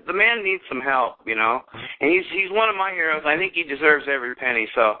man needs some help. And he's one of my heroes. I think he deserves every penny.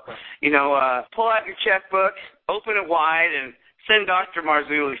 So, pull out your checkbook, open it wide, and send Dr.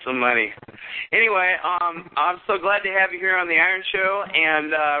 Marzulli some money. Anyway, I'm so glad to have you here on the Iron Show.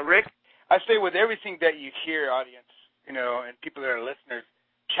 And Rick, I say with everything that you hear, audience, and people that are listeners,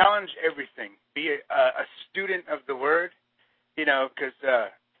 challenge everything. Be a student of the Word, because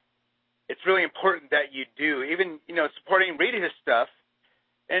it's really important that you do. Even, supporting, read his stuff,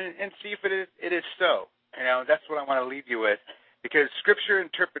 and see if it is so. That's what I want to leave you with, because Scripture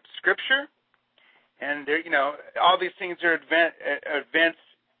interprets Scripture, and there, all these things are events.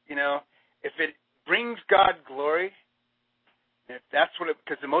 If it brings God glory, if that's what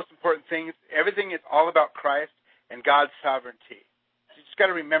because the most important thing is everything is all about Christ and God's sovereignty. So you just got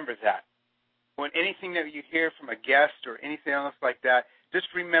to remember that. When anything that you hear from a guest or anything else like that,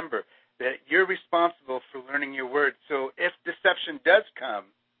 just remember that you're responsible for learning your word. So if deception does come,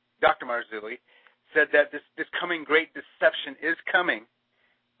 Dr. Marzulli said that this coming great deception is coming,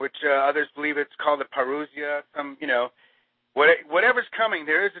 which others believe it's called the parousia. Whatever's coming,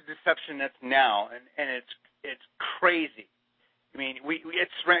 there is a deception that's now, and it's crazy. I mean,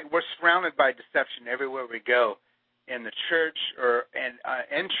 we're surrounded by deception everywhere we go, in the church and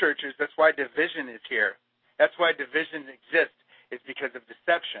in churches. That's why division is here. That's why division exists, is because of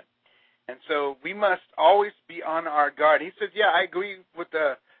deception. And so we must always be on our guard. He says, yeah, I agree with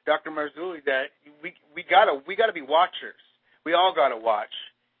Dr. Marzulli that we gotta be watchers. We all gotta watch,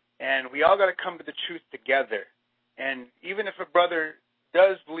 and we all gotta come to the truth together. And even if a brother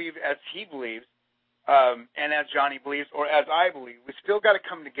does believe as he believes, and as Johnny believes, or as I believe, we still got to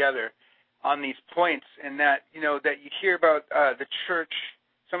come together on these points. And that that you hear about the church,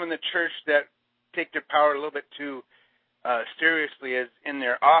 some in the church that take their power a little bit too seriously, as in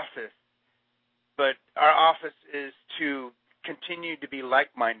their office. But our office is to continue to be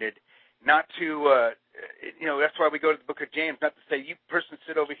like-minded, not to, that's why we go to the book of James, not to say, you person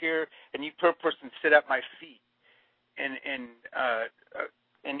sit over here and you person sit at my feet. in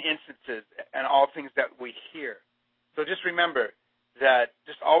instances and all things that we hear. So just remember that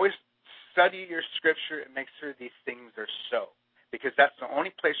just always study your scripture and make sure these things are so, because that's the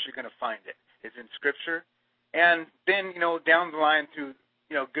only place you're going to find it is in scripture. And then, down the line through,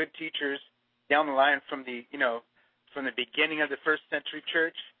 good teachers down the line from the beginning of the first century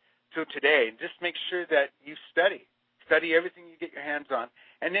church to today. Just make sure that you study everything you get your hands on,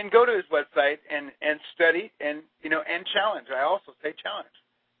 and then go to his website and study and challenge. I also say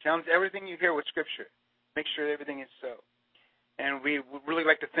challenge everything you hear with scripture. Make sure everything is so. And we would really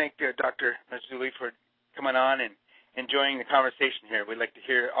like to thank Dr. Marzulli for coming on and enjoying the conversation here. We'd like to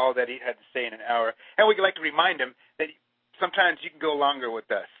hear all that he had to say in an hour. And we'd like to remind him that sometimes you can go longer with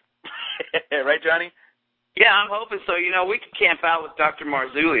us. Right, Johnny? Yeah, I'm hoping so. We could camp out with Dr.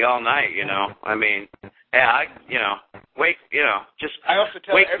 Marzulli all night, I mean, wake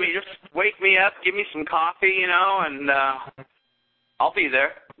me up, give me some coffee, and I'll be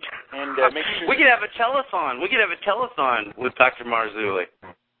there. And make sure we could have a telethon. We could have a telethon with Dr. Marzulli.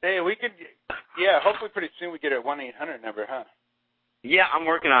 Hey, we could. Yeah, hopefully pretty soon we get a 1-800 number, huh? Yeah, I'm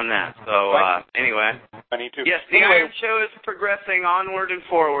working on that. So anyway, I need to. Yes, the Iron Show is progressing onward and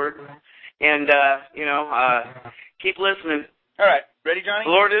forward, and keep listening. All right, ready, Johnny?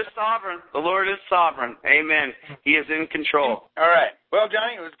 The Lord is sovereign. The Lord is sovereign. Amen. He is in control. All right. Well,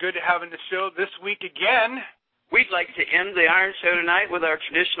 Johnny, it was good having the show this week again. We'd like to end the Iron Show tonight with our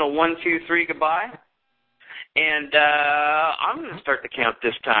traditional 1, 2, 3 goodbye. And I'm going to start the count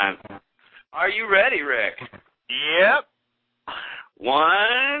this time. Are you ready, Rick? Yep.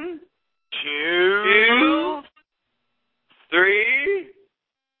 1, 2, 3.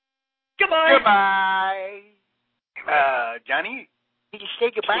 Goodbye. Goodbye. Johnny, did you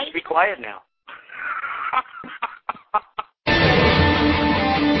say goodbye? Just be quiet now.